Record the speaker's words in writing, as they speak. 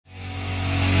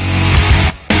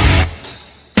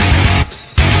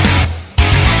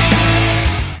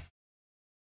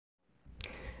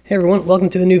Hey everyone, welcome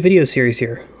to a new video series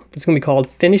here. It's going to be called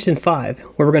Finished in 5,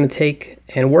 where we're going to take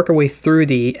and work our way through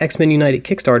the X-Men United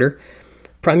Kickstarter,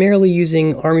 primarily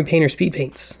using Army Painter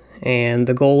Speedpaints. And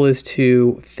the goal is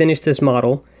to finish this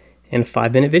model in a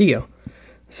 5-minute video.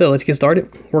 So let's get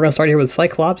started. We're going to start here with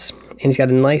Cyclops, and he's got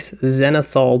a nice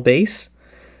zenithal base.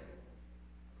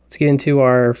 Let's get into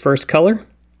our first color.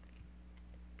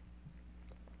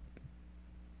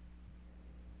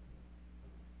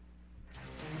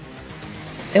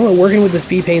 And when working with the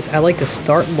speed paints, I like to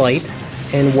start light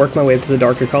and work my way up to the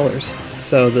darker colors.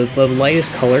 So the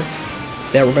lightest color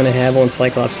that we're going to have on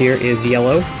Cyclops here is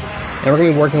yellow. And we're going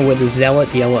to be working with the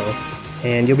Zealot Yellow.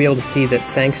 And you'll be able to see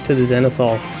that thanks to the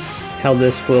zenithal, how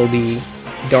this will be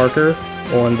darker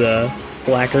on the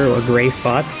blacker or gray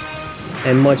spots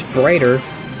and much brighter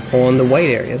on the white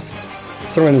areas.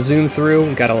 So we're going to zoom through.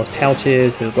 We've got all his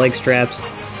pouches, his leg straps,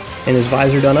 and his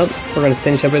visor done up. We're going to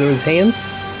finish up with his hands.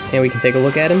 And we can take a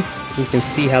look at him. You can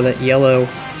see how that yellow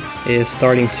is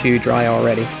starting to dry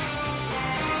already.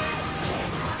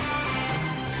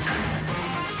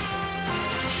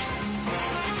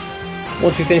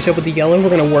 Once we finish up with the yellow, we're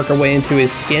going to work our way into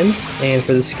his skin. And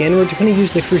for the skin, we're just going to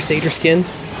use the Crusader skin.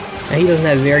 Now, he doesn't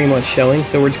have very much showing,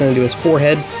 so we're just going to do his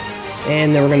forehead.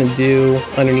 And then we're going to do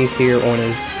underneath here on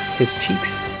his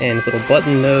cheeks and his little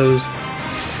button nose.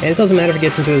 And it doesn't matter if it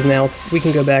gets into his mouth, we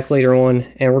can go back later on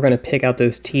and we're going to pick out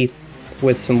those teeth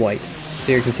with some white. So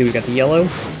here you can see we've got the yellow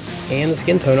and the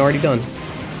skin tone already done.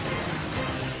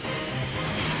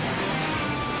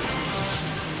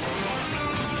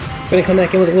 I'm going to come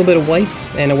back in with a little bit of white,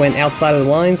 and I went outside of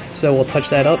the lines, so we'll touch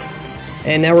that up.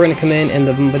 And now we're going to come in, and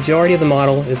the majority of the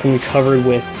model is going to be covered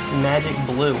with magic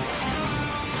blue.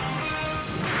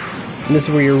 And this is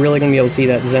where you're really going to be able to see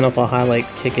that zenithal highlight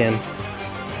kick in.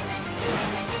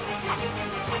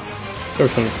 So we're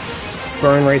just going to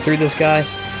burn right through this guy,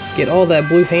 get all that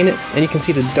blue painted, and you can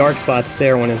see the dark spots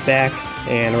there on his back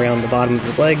and around the bottom of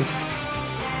his legs.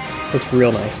 Looks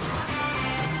real nice.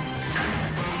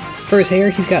 For his hair,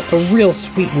 he's got a real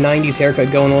sweet 90s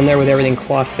haircut going on there with everything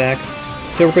coiffed back.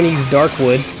 So we're going to use dark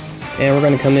wood, and we're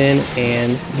going to come in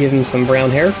and give him some brown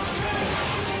hair.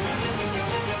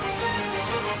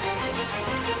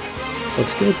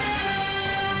 Looks good.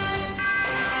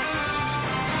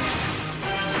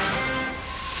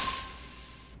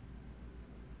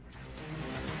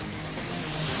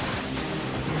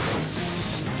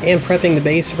 And prepping the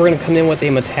base, we're going to come in with a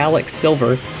metallic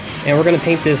silver, and we're going to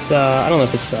paint this, I don't know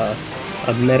if it's a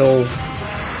metal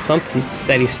something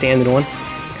that he's standing on.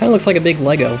 Kind of looks like a big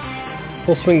Lego.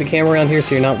 We'll swing the camera around here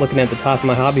so you're not looking at the top of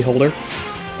my hobby holder,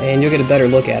 and you'll get a better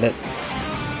look at it.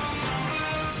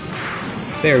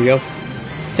 There we go.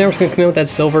 So now we're just going to come in with that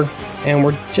silver, and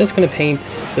we're just going to paint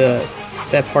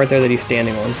that part there that he's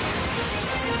standing on.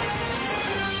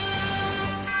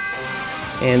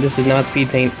 And this is not speed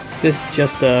paint. This is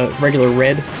just the regular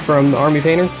red from the Army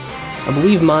Painter. I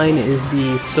believe mine is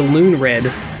the Saloon Red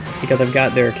because I've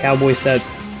got their cowboy set.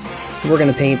 We're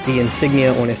going to paint the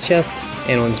insignia on his chest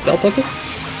and on his belt buckle.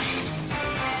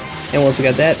 And once we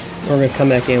got that, we're going to come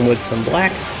back in with some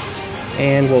black,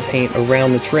 and we'll paint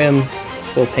around the trim.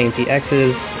 We'll paint the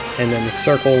X's and then the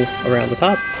circle around the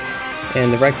top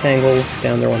and the rectangle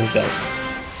down there on his belt.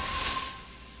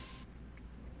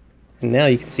 And now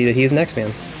you can see that he's an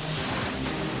X-Man.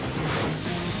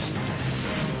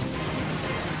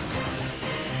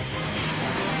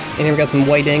 And here we've got some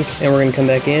white ink, and we're going to come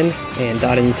back in and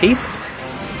dot in the teeth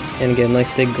and get a nice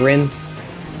big grin.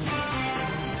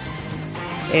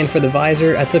 And for the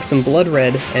visor, I took some blood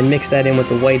red and mixed that in with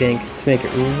the white ink to make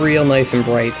it real nice and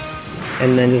bright,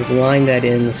 and then just line that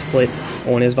in the slit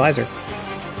on his visor.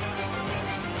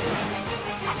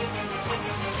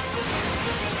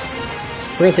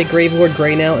 We're going to take Gravelord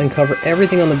Gray now and cover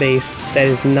everything on the base that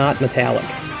is not metallic.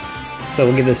 So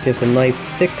we'll give this just a nice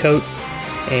thick coat,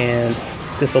 and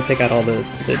this will pick out all the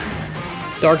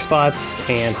dark spots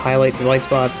and highlight the light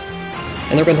spots.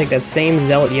 And then we're going to take that same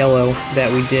Zealot Yellow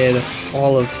that we did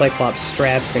all of Cyclops'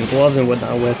 straps and gloves and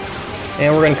whatnot with,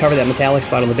 and we're going to cover that metallic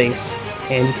spot on the base.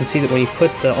 And you can see that when you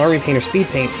put the Army Painter Speed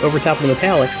Paint over top of the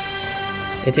metallics,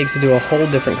 it takes it to a whole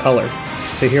different color.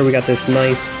 So here we got this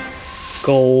nice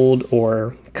gold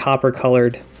or copper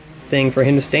colored thing for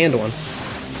him to stand on.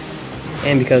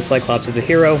 And because Cyclops is a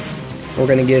hero, we're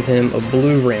going to give him a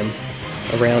blue rim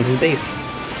around his base.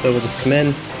 So we'll just come in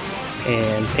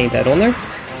and paint that on there.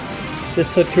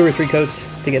 This took 2 or 3 coats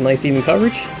to get nice even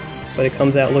coverage, but it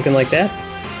comes out looking like that.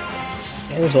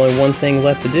 And there's only one thing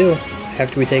left to do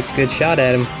after we take a good shot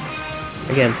at him.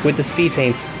 Again, with the speed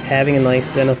paints, having a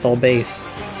nice zenithal base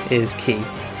is key.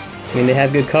 I mean, they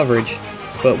have good coverage,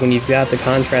 but when you've got the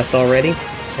contrast already,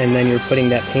 and then you're putting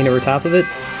that paint over top of it,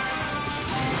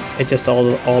 it just all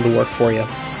the work for you.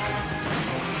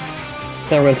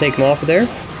 So now we're going to take him off of there,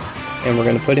 and we're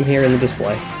going to put him here in the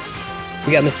display.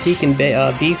 We got Mystique and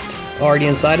Beast already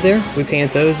inside of there. We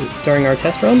painted those during our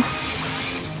test run.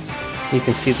 You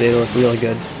can see they look really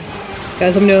good.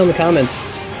 Guys, let me know in the comments,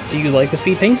 do you like the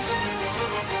speed paints?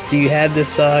 Do you have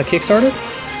this Kickstarter?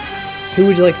 Who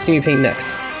would you like to see me paint next?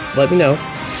 Let me know,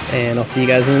 and I'll see you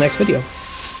guys in the next video.